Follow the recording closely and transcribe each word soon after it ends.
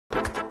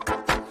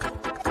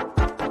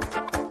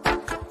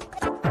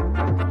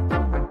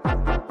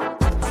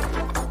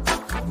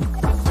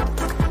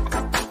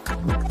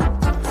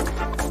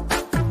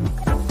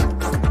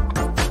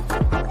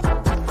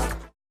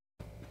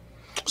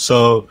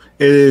So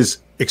it is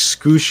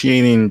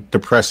excruciating,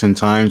 depressing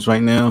times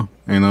right now,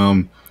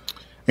 and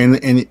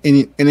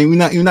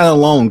you're not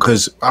alone,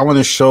 because I want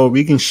to show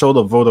we can show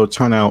the voter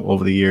turnout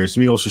over the years.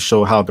 We also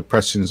show how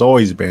depressing has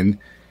always been.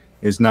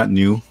 It's not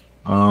new.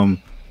 And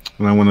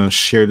I want to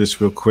share this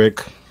real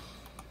quick.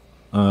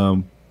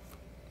 I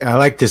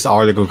like this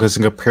article because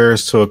it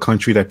compares to a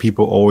country that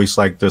people always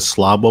like to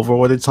slob over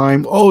all the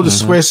time. Oh, the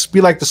Swiss,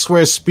 be like the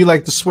Swiss, be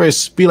like the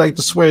Swiss, be like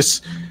the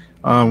Swiss.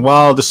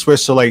 While the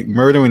Swiss are like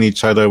murdering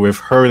each other with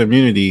herd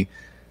immunity,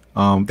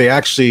 they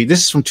actually,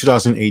 this is from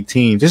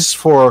 2018. This is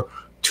for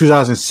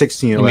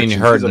 2016 election. You mean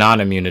herd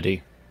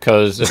non-immunity?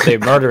 Because if they're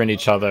murdering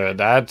each other,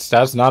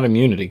 that's not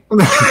immunity.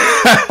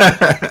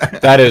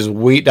 That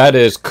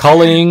is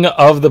culling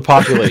of the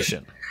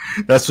population.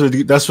 That's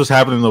what's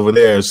happening over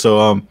there.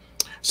 So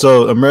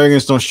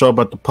Americans don't show up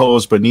at the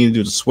polls, but neither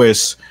do the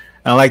Swiss.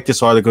 And I like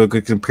this article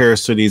because it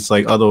compares to these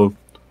like other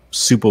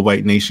super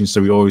white nations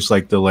that we always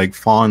like to like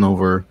fawn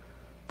over,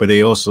 but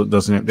they also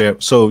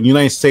doesn't. So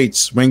United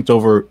States ranked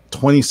over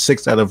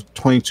 26 out of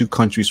 22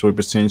 countries for a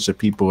percentage of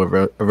people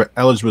are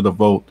eligible to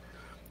vote.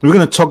 We're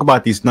going to talk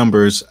about these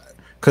numbers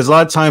because a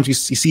lot of times you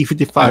see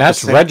 55%. And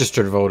that's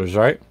registered voters,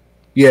 right?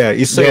 Yeah,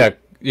 you say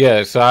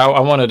yeah. So I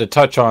wanted to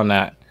touch on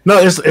that. No,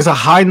 it's a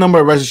high number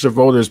of registered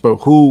voters, but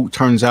who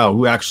turns out,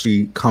 who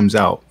actually comes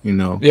out, you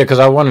know? Yeah, because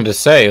I wanted to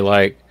say,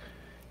 like,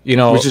 you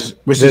know,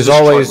 which is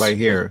always right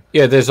here.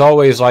 Yeah, there's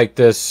always like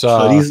this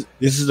this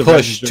is the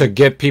push to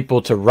get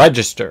people to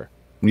register.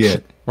 Yeah.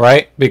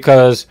 Right?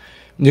 Because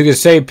you can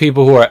say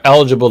people who are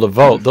eligible to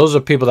vote, those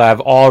are people that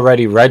have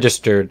already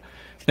registered,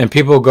 and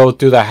people go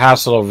through the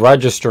hassle of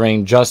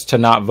registering just to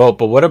not vote.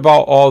 But what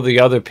about all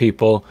the other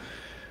people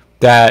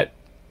that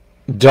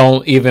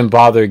don't even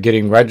bother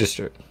getting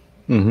registered?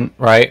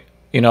 Right?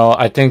 You know,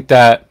 I think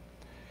that,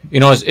 you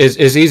know, it's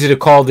easy to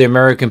call the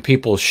American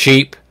people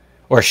sheep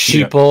or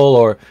sheeple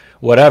or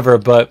whatever,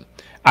 but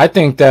I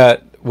think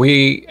that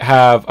we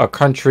have a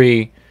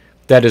country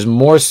that is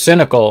more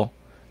cynical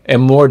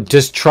and more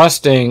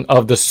distrusting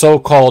of the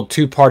so-called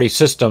two-party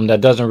system that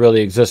doesn't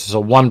really exist. It's a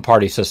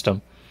one-party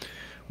system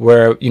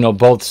where, you know,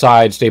 both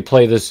sides, they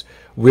play this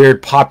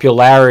weird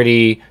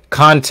popularity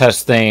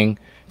contest thing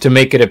to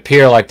make it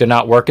appear like they're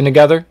not working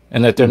together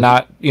and that they're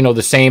not, you know,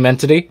 the same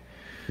entity.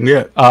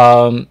 Yeah.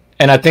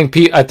 And I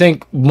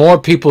think more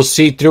people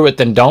see through it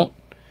than don't.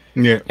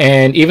 Yeah.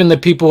 And even the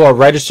people who are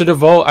registered to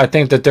vote, I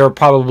think that they're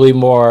probably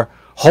more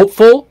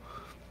hopeful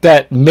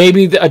that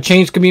maybe a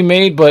change can be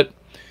made. But,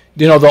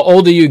 you know, the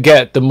older you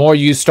get, the more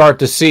you start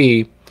to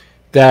see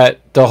that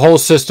the whole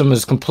system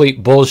is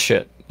complete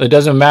bullshit. It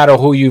doesn't matter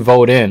who you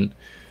vote in.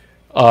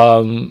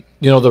 You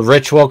know, the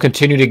rich will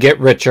continue to get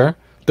richer.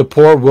 The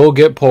poor will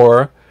get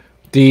poorer.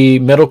 The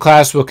middle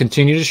class will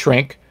continue to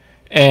shrink.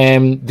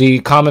 And the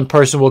common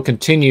person will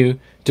continue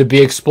to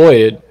be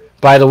exploited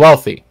by the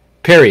wealthy,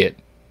 period.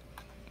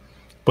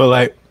 But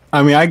like,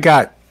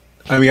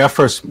 I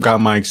first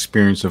got my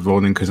experience of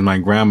voting because my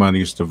grandmother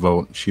used to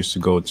vote. She used to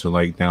go to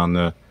like down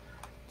the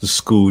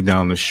school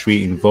down the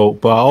street and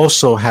vote. But I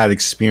also had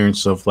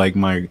experience of like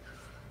my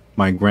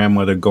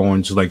grandmother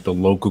going to like the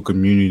local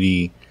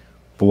community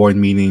board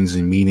meetings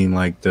and meeting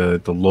like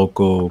the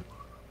local,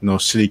 you know,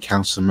 city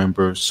council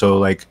members.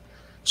 So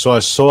I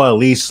saw at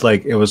least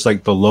like it was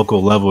like the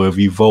local level. If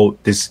you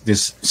vote, this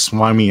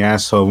slimy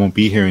asshole won't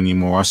be here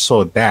anymore. I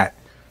saw that,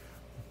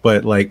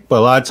 but a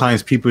lot of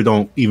times people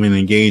don't even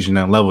engage in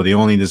that level. They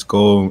only just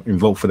go and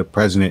vote for the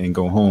president and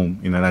go home.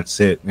 You know, that's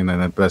it. You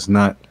know, that's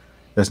not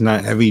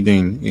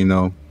everything. You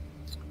know,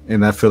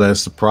 and I feel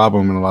that's the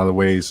problem in a lot of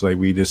ways. Like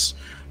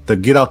the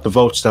get out the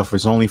vote stuff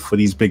is only for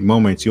these big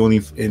moments.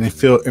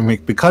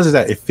 Because of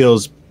that, it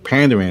feels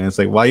pandering. It's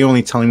like, why are you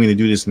only telling me to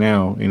do this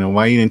now? You know,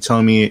 why you didn't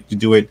tell me to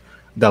do it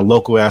that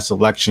local ass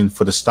election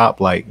for the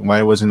stoplight?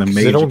 Why wasn't a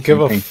major? They don't give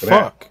a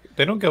fuck.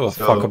 They don't give a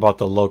fuck about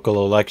the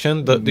local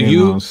election.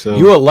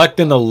 You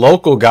electing the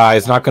local guy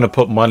is not going to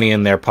put money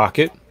in their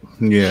pocket.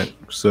 Yeah.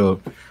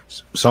 So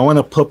I want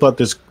to pop up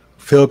this.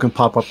 Phil can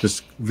pop up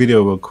this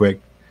video real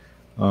quick.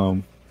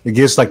 It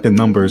gives like the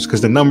numbers,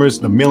 because the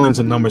millions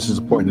of numbers is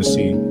important to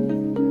see.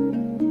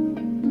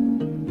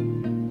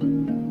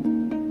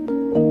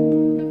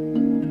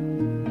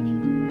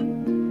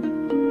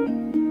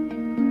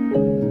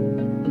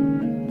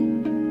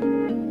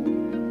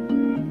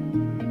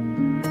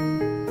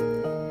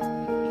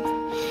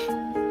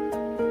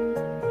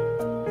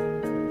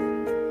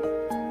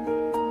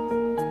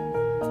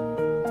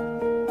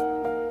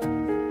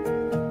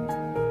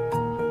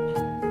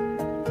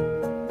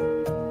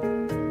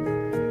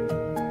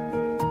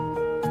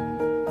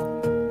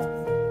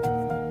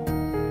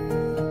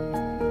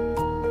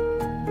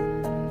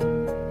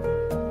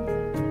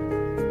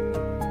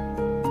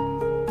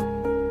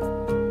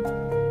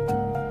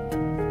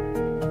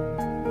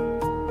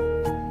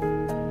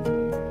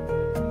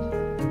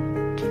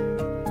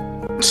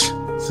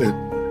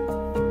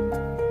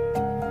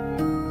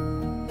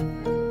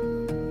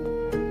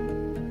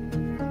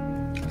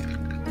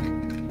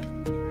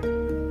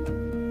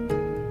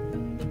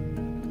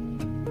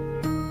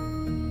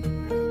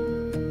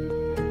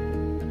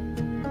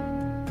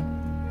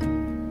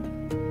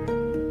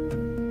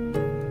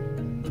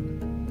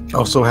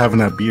 Also having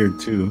that beard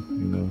too, you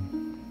know.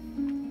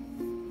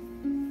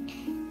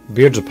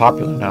 Beards are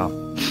popular now.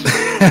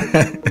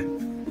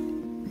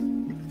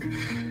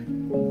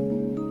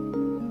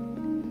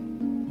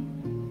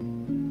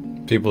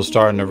 People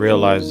starting to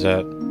realize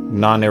that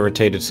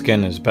non-irritated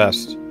skin is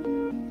best.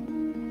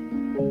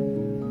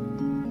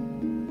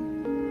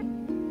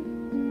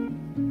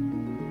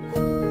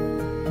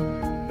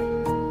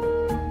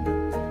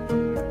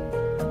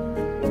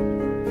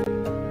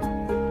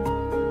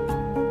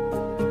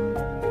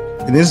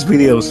 And this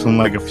video is from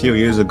like a few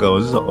years ago.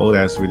 This is an old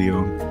ass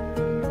video.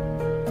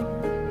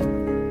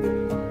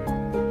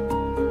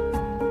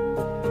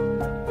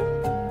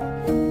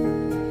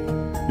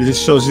 It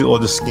just shows you all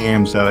the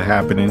scams that are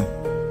happening.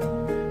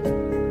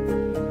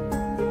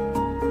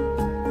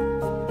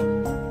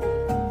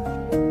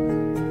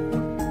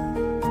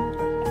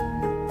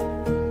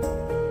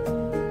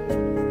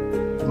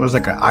 It was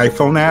like an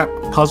iPhone app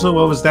puzzle.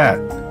 What was that?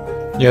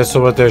 Yeah,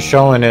 so what they're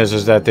showing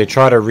is that they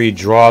try to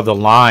redraw the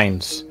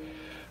lines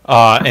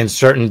in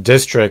certain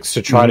districts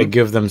to try to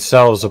give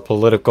themselves a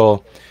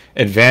political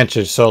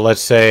advantage. So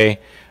let's say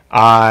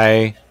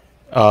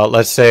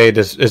let's say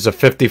this is a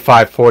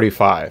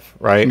 55-45,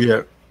 right?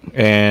 Yeah.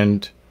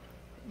 And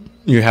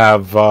you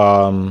have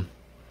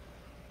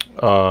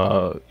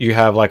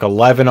like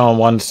 11 on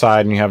one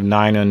side and you have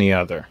 9 on the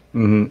other,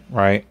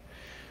 right?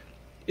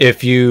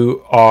 If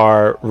you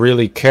are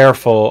really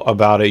careful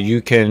about it,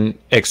 you can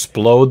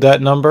explode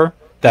that number,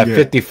 that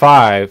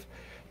 55,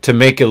 to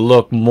make it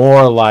look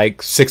more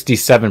like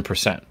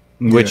 67%,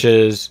 which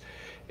is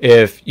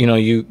if, you know,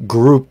 you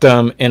group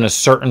them in a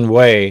certain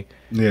way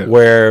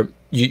where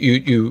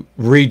you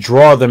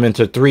redraw them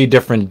into 3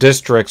 different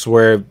districts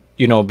where,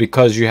 you know,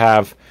 because you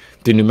have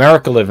the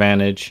numerical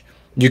advantage,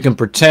 you can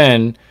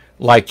pretend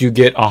like you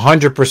get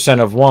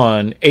 100% of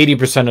one,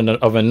 80%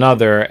 of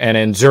another, and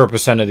then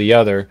 0% of the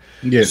other.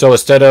 Yeah. So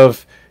instead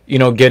of, you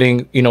know,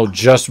 getting, you know,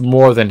 just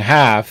more than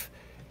half,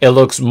 it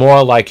looks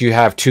more like you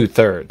have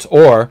 2/3.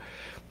 Or,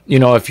 you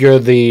know, if you're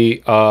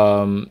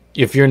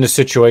if you're in a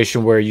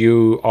situation where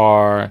you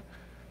are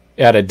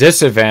at a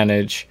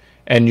disadvantage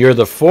and you're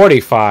the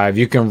 45,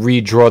 you can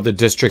redraw the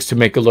districts to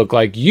make it look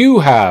like you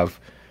have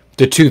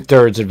the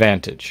 2/3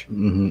 advantage,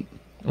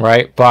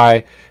 right?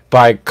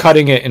 By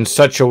cutting it in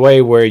such a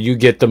way where you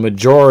get the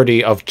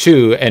majority of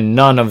 2 and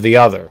none of the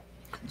other.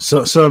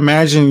 So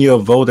imagine you're a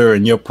voter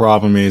and your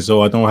problem is,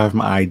 oh, I don't have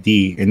my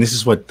ID, and this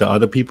is what the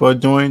other people are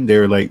doing.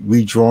 They're like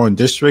redrawing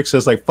districts. So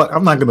it's like, fuck,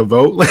 I'm not gonna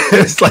vote.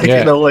 It's like,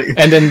 you know, like,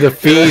 and then the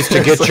fees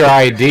to get your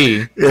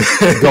ID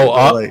go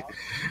up. Like,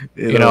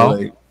 you know,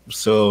 like,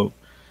 so,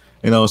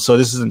 you know, so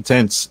this is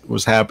intense.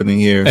 What's happening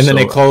here? And then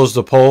they close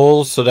the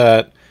polls so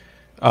that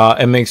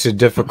it makes it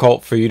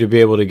difficult for you to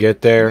be able to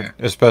get there,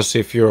 especially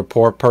if you're a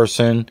poor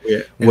person,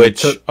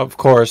 which of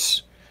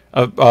course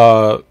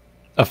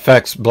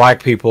affects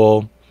black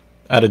people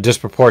at a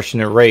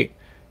disproportionate rate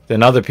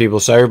than other people.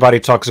 So everybody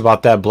talks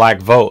about that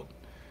black vote,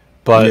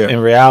 but in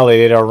reality,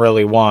 they don't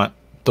really want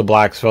the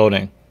blacks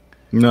voting.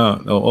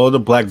 No, all the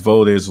black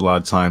vote is a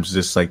lot of times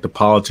just like the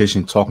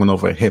politician talking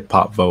over a hip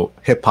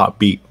hop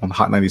beat on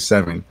Hot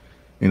 97.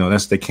 You know,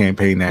 that's the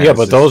campaign. Yeah,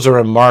 but those are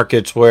in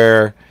markets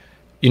where,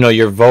 you know,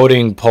 your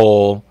voting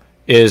poll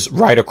is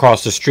right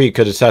across the street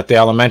because it's at the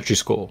elementary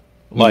school.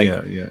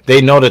 Like, they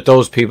know that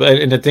those people,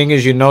 and the thing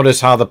is, you notice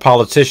how the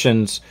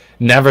politicians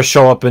never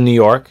show up in New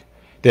York.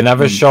 They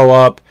never show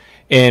up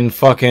in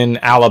fucking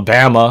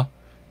Alabama.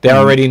 They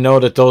already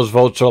know that those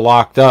votes are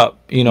locked up,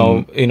 you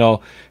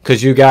know,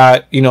 because you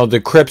got, you know,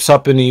 the Crips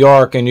up in New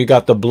York and you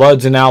got the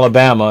Bloods in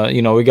Alabama.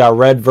 You know, we got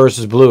red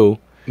versus blue.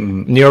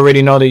 And you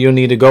already know that you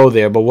need to go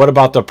there. But what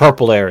about the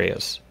purple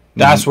areas?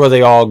 That's where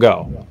they all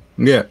go.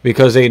 Yeah.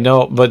 Because they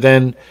know. But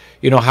then,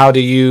 you know, how do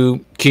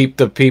you keep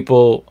the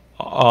people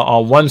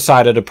on one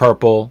side of the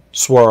purple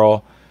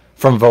swirl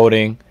from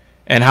voting?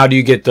 And how do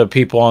you get the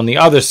people on the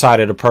other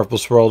side of the purple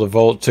swirl to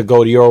vote to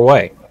go your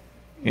way?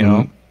 You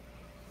know?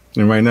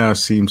 And right now it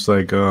seems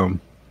like I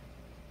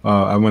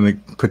want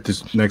to put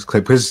this next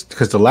clip because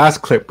the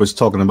last clip was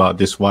talking about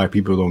this, why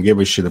people don't give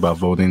a shit about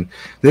voting.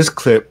 This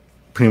clip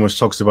pretty much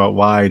talks about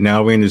why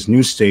now we're in this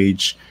new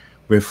stage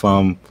with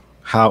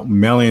how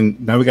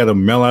now we got to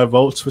mail out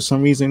votes for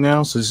some reason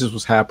now. So this is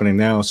what's happening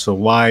now. So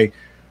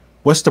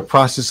what's the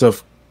process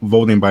of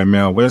voting by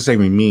mail? What does that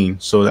even mean?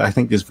 So I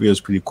think this video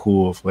is pretty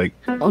cool. Of like,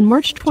 on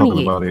March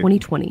 28,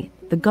 2020,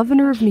 the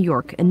governor of New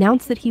York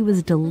announced that he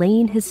was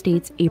delaying his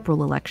state's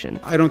April election.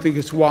 I don't think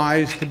it's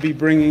wise to be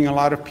bringing a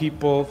lot of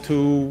people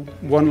to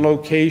one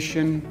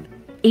location.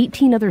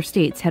 18 other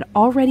states had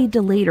already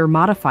delayed or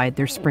modified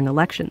their spring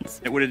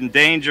elections. It would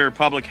endanger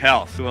public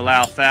health to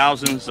allow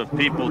thousands of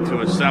people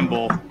to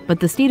assemble. But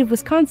the state of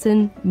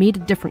Wisconsin made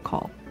a different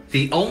call.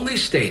 The only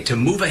state to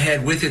move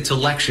ahead with its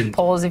election.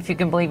 Polls, if you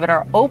can believe it,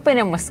 are open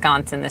in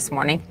Wisconsin this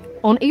morning.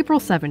 On April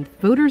 7th,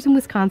 voters in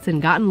Wisconsin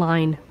got in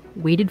line,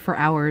 waited for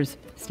hours,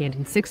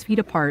 standing 6 feet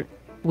apart,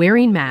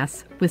 wearing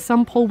masks, with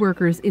some poll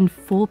workers in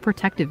full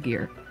protective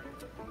gear.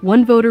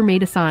 One voter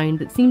made a sign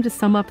that seemed to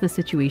sum up the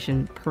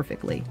situation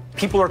perfectly.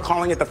 People are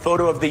calling it the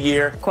photo of the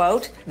year.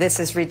 Quote, "This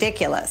is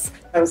ridiculous."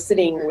 I was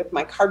sitting with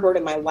my cardboard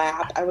in my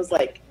lap. I was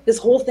like, this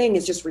whole thing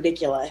is just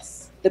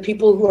ridiculous. The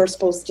people who are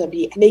supposed to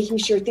be making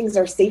sure things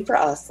are safe for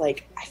us,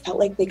 like, I felt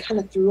like they kind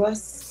of threw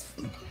us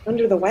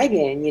under the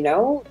wagon, you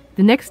know?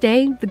 The next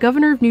day, the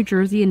governor of New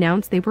Jersey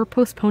announced they were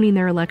postponing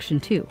their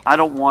election too. I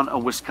don't want a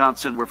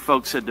Wisconsin where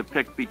folks had to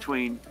pick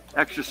between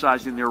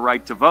exercising their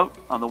right to vote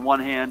on the one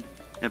hand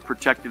and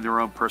protecting their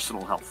own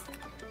personal health.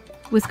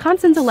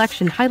 Wisconsin's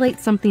election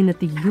highlights something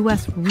that the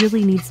U.S.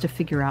 really needs to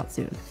figure out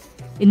soon.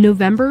 In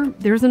November,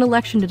 there's an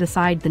election to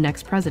decide the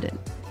next president,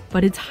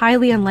 but it's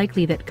highly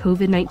unlikely that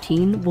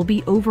COVID-19 will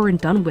be over and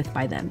done with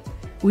by then.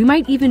 We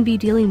might even be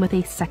dealing with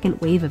a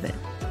second wave of it.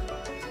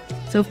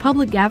 So if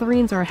public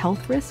gatherings are a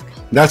health risk,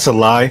 that's a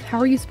lie. How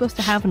are you supposed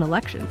to have an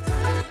election?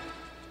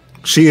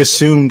 She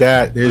assumed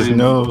that there's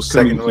no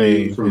second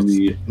wave. From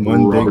the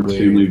Roberts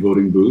family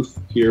voting booth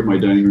here at my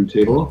dining room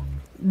table.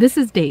 This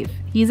is Dave.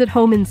 He's at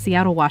home in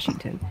Seattle,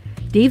 Washington.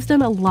 Dave's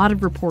done a lot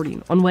of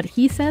reporting on what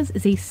he says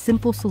is a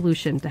simple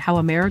solution to how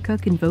America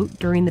can vote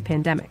during the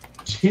pandemic.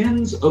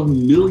 Tens of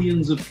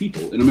millions of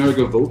people in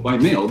America vote by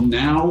mail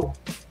now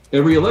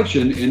every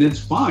election, and it's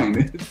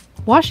fine.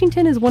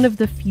 Washington is one of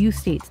the few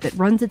states that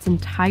runs its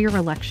entire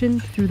election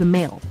through the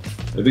mail.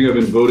 I think I've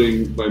been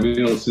voting by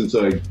mail since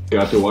I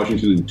got to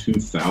Washington in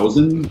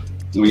 2000.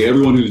 I mean,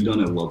 everyone who's done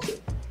it loves it.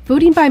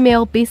 Voting by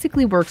mail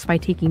basically works by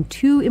taking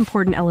two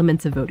important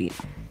elements of voting: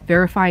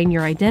 verifying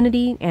your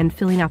identity and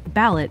filling out the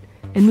ballot,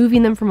 and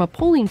moving them from a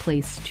polling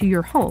place to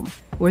your home,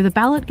 where the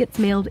ballot gets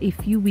mailed a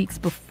few weeks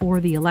before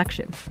the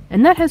election.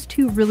 And that has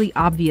two really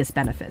obvious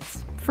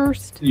benefits.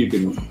 First, you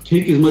can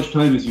take as much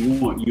time as you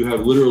want. You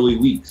have literally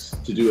weeks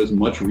to do as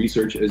much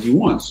research as you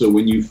want. So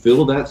when you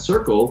fill that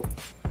circle,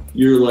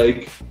 you're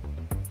like,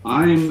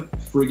 I'm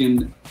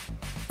friggin'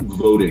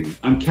 voting.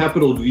 I'm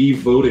capital V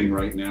voting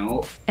right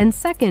now. And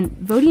second,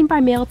 voting by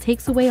mail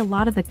takes away a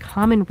lot of the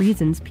common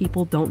reasons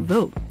people don't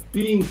vote.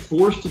 Being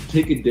forced to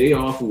take a day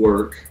off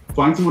work,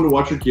 find someone to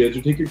watch your kids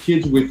or take your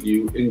kids with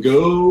you and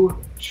go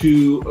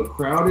to a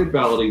crowded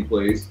balloting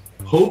place,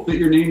 hope that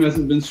your name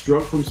hasn't been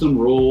struck from some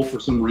roll for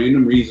some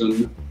random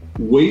reason,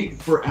 wait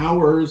for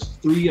hours,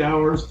 3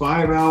 hours,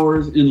 5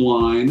 hours in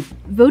line.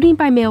 Voting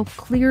by mail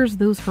clears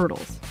those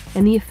hurdles,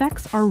 and the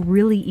effects are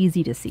really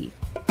easy to see.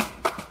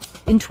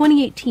 In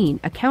 2018,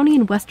 a county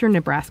in western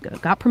Nebraska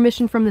got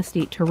permission from the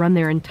state to run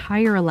their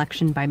entire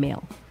election by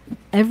mail.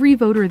 Every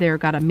voter there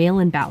got a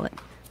mail-in ballot,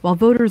 while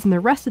voters in the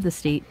rest of the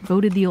state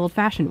voted the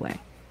old-fashioned way.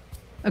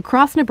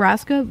 Across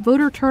Nebraska,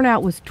 voter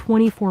turnout was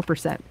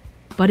 24%,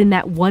 but in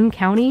that one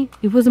county,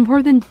 it was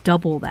more than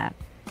double that.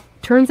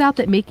 Turns out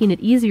that making it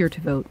easier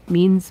to vote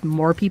means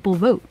more people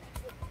vote.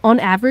 On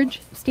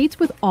average, states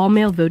with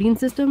all-mail voting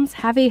systems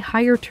have a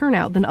higher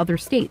turnout than other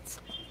states.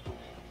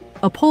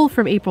 A poll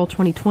from April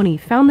 2020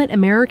 found that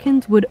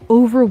Americans would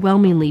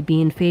overwhelmingly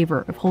be in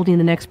favor of holding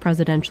the next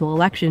presidential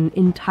election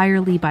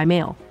entirely by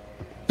mail.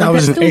 But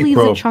that still leaves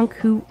a chunk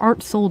who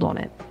aren't sold on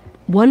it.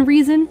 One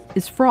reason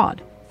is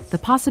fraud. The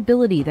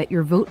possibility that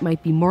your vote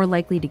might be more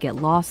likely to get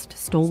lost,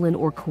 stolen,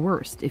 or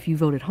coerced if you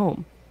vote at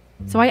home.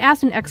 So I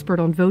asked an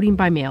expert on voting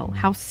by mail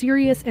how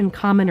serious and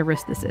common a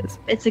risk this is.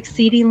 It's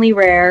exceedingly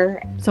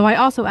rare. So I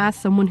also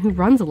asked someone who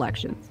runs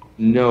elections.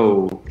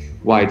 No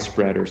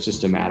widespread or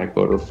systematic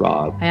voter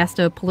fraud. I asked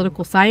a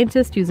political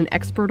scientist who's an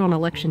expert on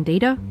election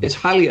data. It's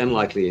highly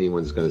unlikely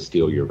anyone's going to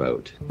steal your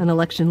vote. An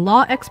election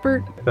law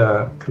expert.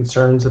 The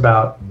concerns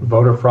about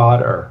voter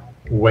fraud are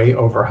way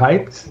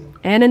overhyped.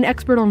 And an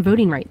expert on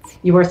voting rights.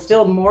 You are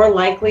still more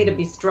likely to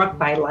be struck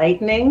by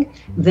lightning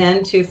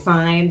than to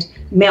find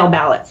mail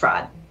ballot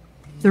fraud.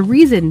 The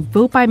reason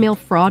vote-by-mail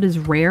fraud is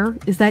rare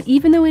is that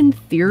even though in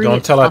theory don't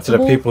it's tell that to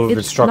possible, the people who've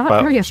been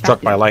struck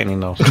by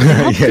lightning, though. It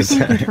helps to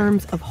think in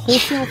terms of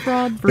wholesale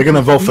fraud. They're going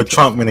to vote for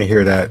Trump when they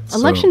hear that.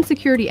 Election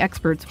security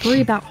experts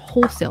worry about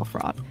wholesale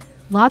fraud.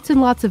 Lots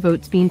and lots of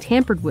votes being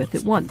tampered with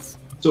at once.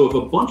 So if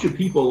a bunch of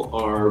people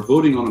are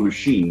voting on a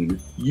machine,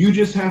 you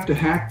just have to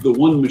hack the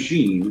one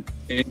machine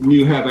and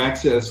you have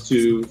access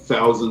to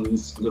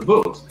thousands of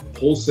votes.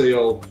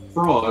 Wholesale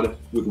fraud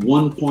with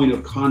one point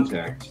of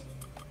contact.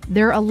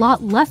 They're a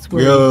lot less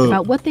worried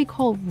about what they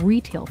call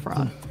retail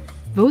fraud.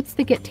 Votes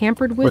that get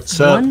tampered with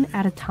one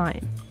at a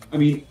time. I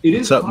mean, it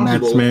is possible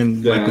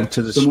Matsman? Welcome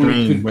to the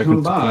stream. Welcome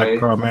to Black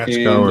Car Match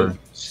Hour.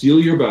 Steal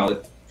your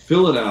ballot,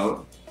 fill it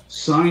out,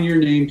 sign your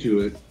name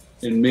to it,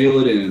 and mail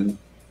it in.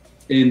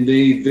 And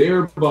they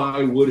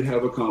thereby would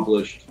have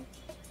accomplished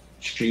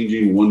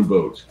changing one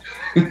vote.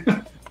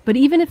 But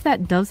even if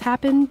that does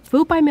happen,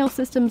 vote-by-mail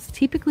systems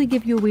typically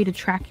give you a way to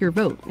track your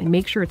vote and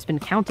make sure it's been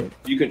counted.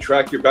 You can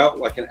track your ballot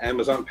like an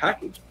Amazon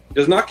package.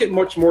 does not get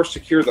much more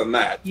secure than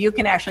that. You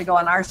can actually go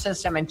on our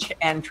system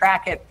and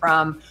track it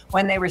from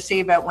when they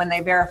receive it, when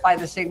they verify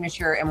the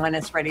signature, and when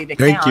it's ready to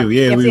count. Thank you.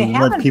 Yeah, if we they want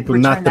haven't people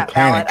not returned to that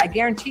ballot, panic. I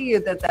guarantee you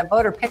that the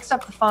voter picks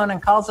up the phone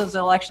and calls those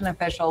election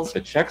officials.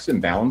 The checks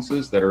and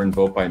balances that are in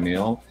vote by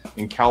mail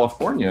in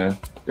California,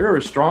 there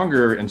are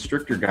stronger and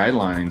stricter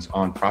guidelines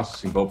on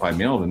processing vote by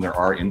mail than there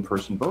are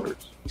in-person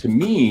voters. To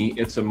me,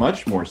 it's a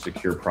much more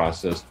secure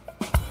process.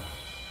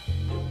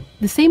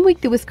 The same week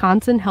that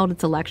Wisconsin held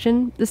its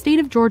election, the state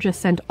of Georgia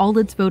sent all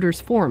its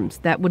voters forms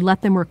that would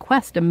let them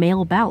request a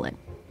mail ballot.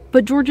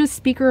 But Georgia's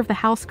Speaker of the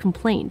House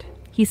complained.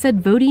 He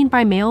said voting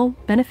by mail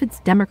benefits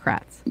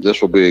Democrats.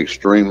 This will be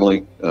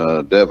extremely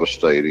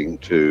devastating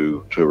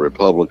to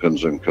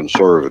Republicans and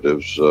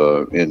conservatives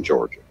in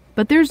Georgia.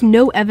 But there's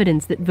no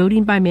evidence that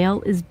voting by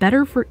mail is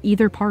better for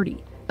either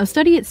party. A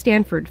study at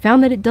Stanford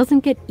found that it doesn't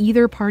get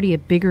either party a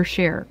bigger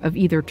share of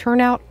either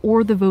turnout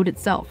or the vote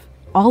itself.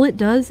 All it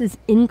does is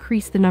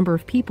increase the number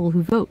of people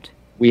who vote.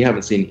 We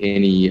haven't seen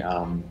any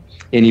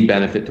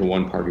benefit to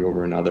one party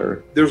over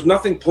another. There's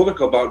nothing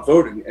political about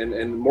voting,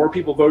 and more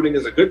people voting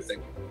is a good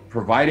thing.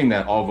 Providing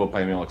that all vote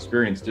by mail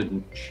experience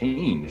didn't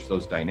change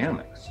those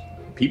dynamics.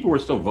 People were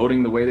still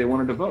voting the way they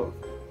wanted to vote.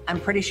 I'm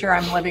pretty sure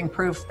I'm living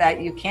proof that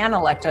you can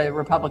elect a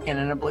Republican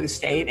in a blue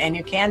state, and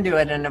you can do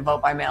it in a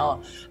vote by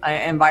mail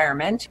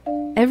environment.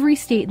 Every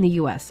state in the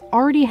U.S.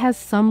 already has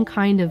some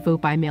kind of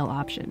vote by mail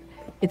option.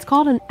 It's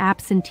called an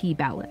absentee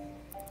ballot.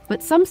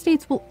 But some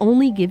states will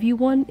only give you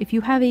one if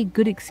you have a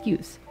good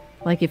excuse,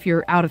 like if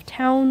you're out of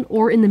town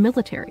or in the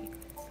military.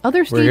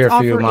 Other states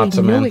offer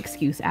a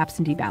no-excuse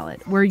absentee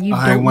ballot, where you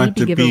don't need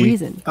to give a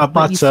reason,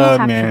 but you still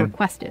have to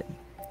request it.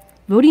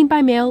 Voting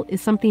by mail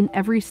is something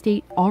every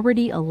state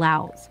already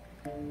allows.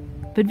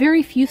 But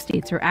very few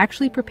states are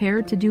actually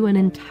prepared to do an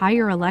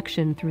entire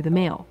election through the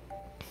mail.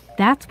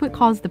 That's what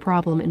caused the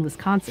problem in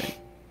Wisconsin.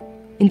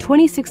 In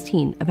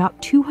 2016,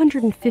 about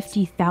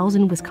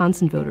 250,000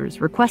 Wisconsin voters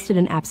requested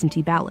an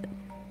absentee ballot.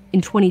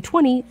 In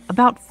 2020,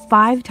 about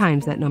 5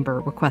 times that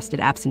number requested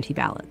absentee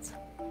ballots.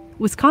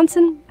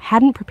 Wisconsin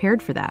hadn't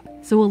prepared for that,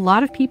 so a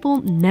lot of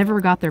people never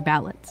got their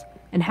ballots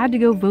and had to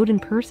go vote in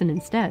person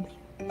instead.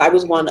 I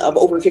was one of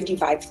over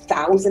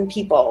 55,000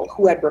 people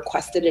who had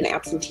requested an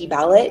absentee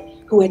ballot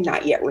who had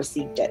not yet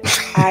received it.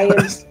 I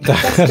am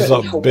That's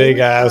a big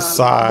ass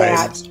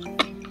size. That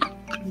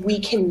we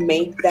can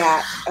make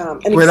that.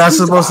 We're not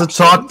supposed to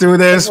talk through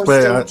this,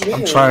 but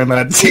I'm trying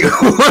not to.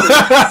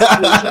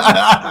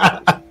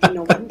 In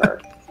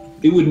November.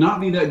 It would not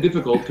be that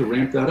difficult to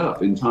ramp that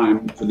up in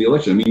time for the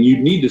election. I mean,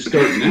 you'd need to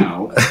start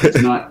now.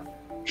 It's not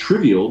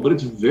trivial, but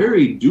it's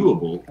very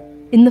doable.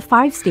 In the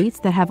 5 states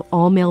that have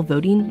all-mail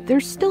voting,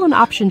 there's still an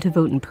option to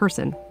vote in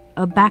person,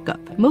 a backup,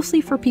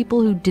 mostly for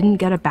people who didn't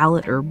get a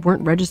ballot or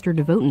weren't registered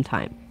to vote in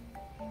time.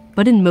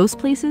 But in most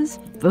places,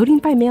 voting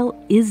by mail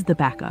is the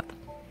backup.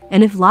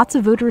 And if lots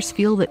of voters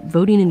feel that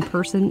voting in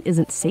person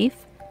isn't safe,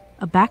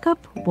 a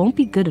backup won't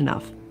be good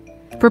enough.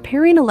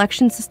 Preparing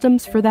election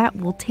systems for that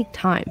will take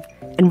time,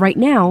 and right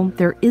now,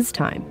 there is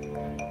time.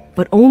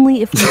 But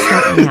only if we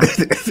start now.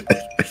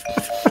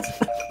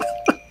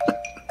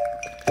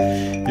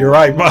 You're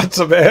right,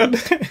 Matza, man.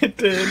 It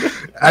did.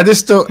 I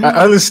just don't.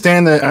 I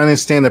understand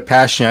the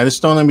passion. I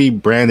just don't want to be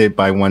branded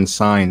by one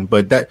sign.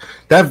 But that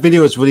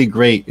video is really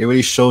great. It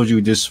really shows you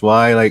just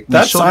why. Like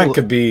that sign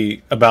could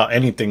be about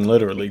anything.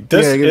 Literally,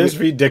 this is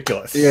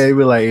ridiculous. Yeah, you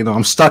be like,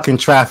 I'm stuck in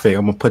traffic.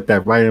 I'm gonna put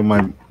that right in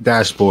my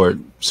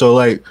dashboard.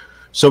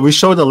 So we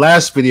showed the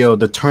last video.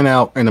 The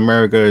turnout in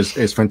America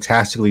is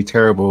fantastically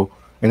terrible,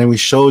 and then we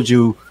showed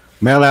you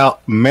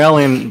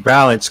mail-in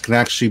ballots can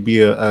actually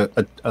be a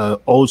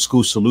old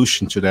school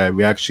solution to that.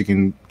 We actually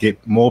can get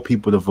more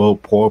people to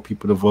vote, poor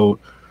people to vote.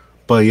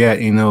 But yeah,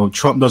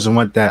 Trump doesn't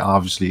want that,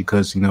 obviously,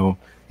 because he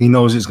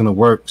knows it's gonna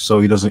work. So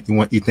he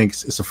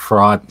thinks it's a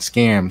fraud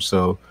scam.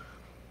 So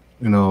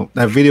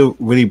that video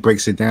really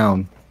breaks it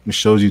down. It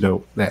shows you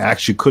that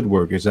actually could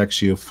work. It's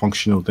actually a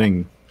functional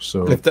thing.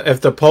 So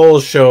if the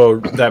polls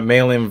showed that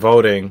mail-in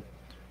voting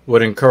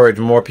would encourage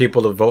more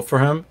people to vote for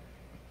him,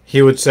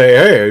 he would say,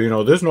 "Hey,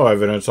 there's no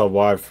evidence of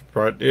why."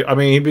 I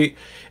mean,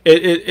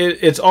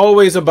 it's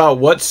always about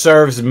what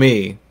serves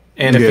me,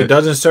 and if it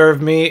doesn't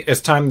serve me,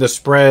 it's time to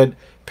spread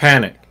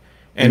panic.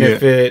 And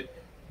if it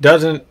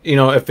doesn't,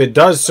 if it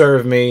does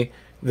serve me,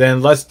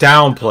 then let's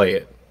downplay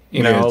it.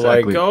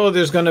 Like,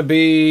 there's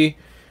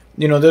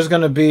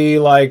gonna be,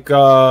 like,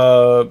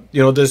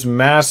 this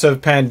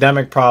massive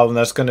pandemic problem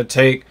that's gonna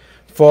take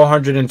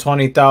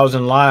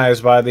 420,000 lives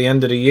by the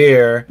end of the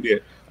year. Yeah.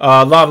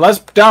 Let's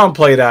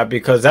downplay that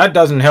because that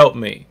doesn't help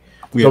me.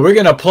 Yeah. So we're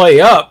gonna play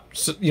up,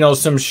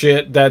 some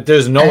shit that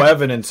there's no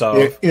evidence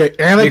of.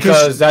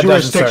 Anarchist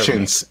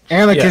jurisdictions.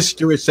 Anarchist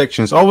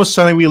jurisdictions. All of a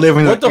sudden, we live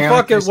in what the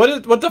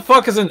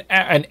fuck is an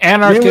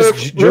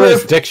anarchist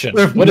jurisdiction?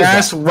 With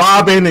mass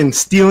robbing and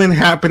stealing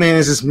happening.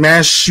 There's this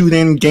mass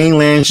shooting,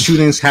 gangland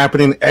shootings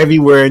happening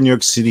everywhere in New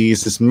York City.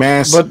 It's this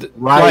mass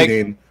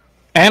rioting.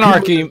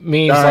 Anarchy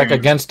means like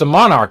against the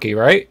monarchy,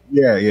 right?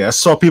 Yeah. I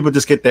saw people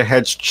just get their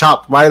heads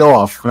chopped right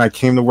off when I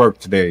came to work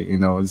today.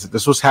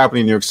 This was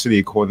happening in New York City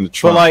according to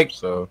Trump.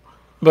 But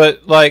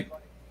but like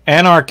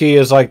anarchy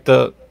is like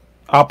the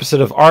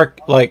opposite of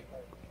like,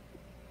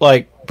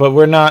 but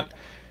we're not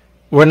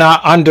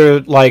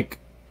under like,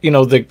 you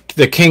know, the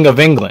King of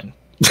England,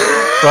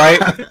 right?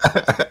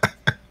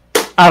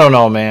 I don't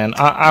know, man.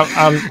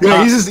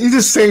 He's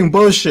just saying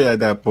bullshit at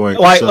that point.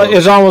 Like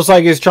it's almost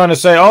like he's trying to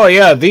say, "Oh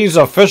yeah, these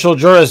official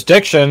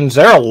jurisdictions,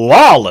 they're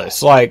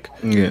lawless." Like,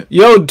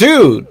 yo,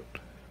 dude,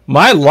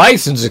 my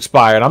license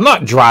expired. I'm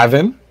not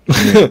driving.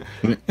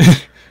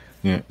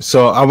 Yeah.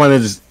 So I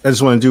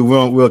just want to do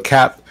real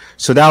cap.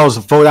 So that was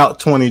Vote Out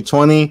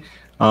 2020.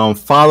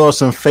 Follow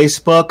us on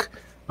Facebook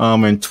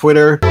and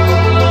Twitter.